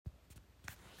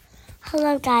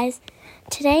Hello, guys.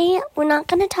 Today we're not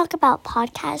going to talk about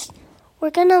podcasts. We're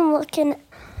going to listen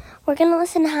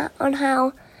on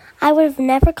how I would have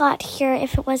never got here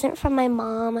if it wasn't for my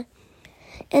mom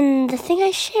and the thing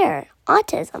I share,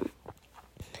 autism.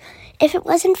 If it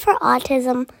wasn't for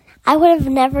autism, I would have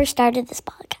never started this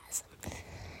podcast.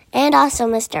 And also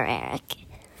Mr. Eric,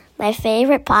 my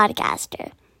favorite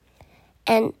podcaster.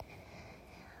 And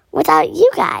without you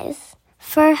guys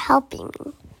for helping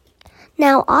me.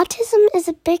 Now, autism is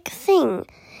a big thing.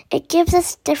 It gives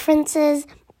us differences,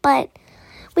 but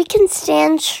we can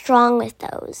stand strong with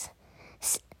those.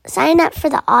 Sign up for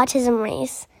the autism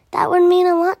race. That would mean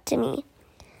a lot to me.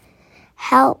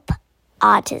 Help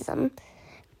autism.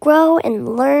 Grow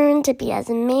and learn to be as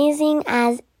amazing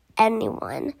as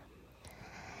anyone.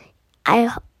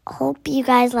 I hope you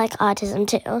guys like autism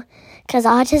too, because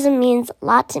autism means a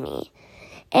lot to me.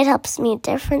 It helps me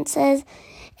differences,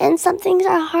 and some things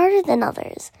are harder than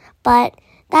others, but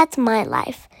that's my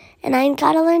life, and I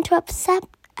gotta learn to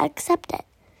accept it.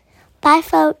 Bye,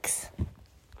 folks.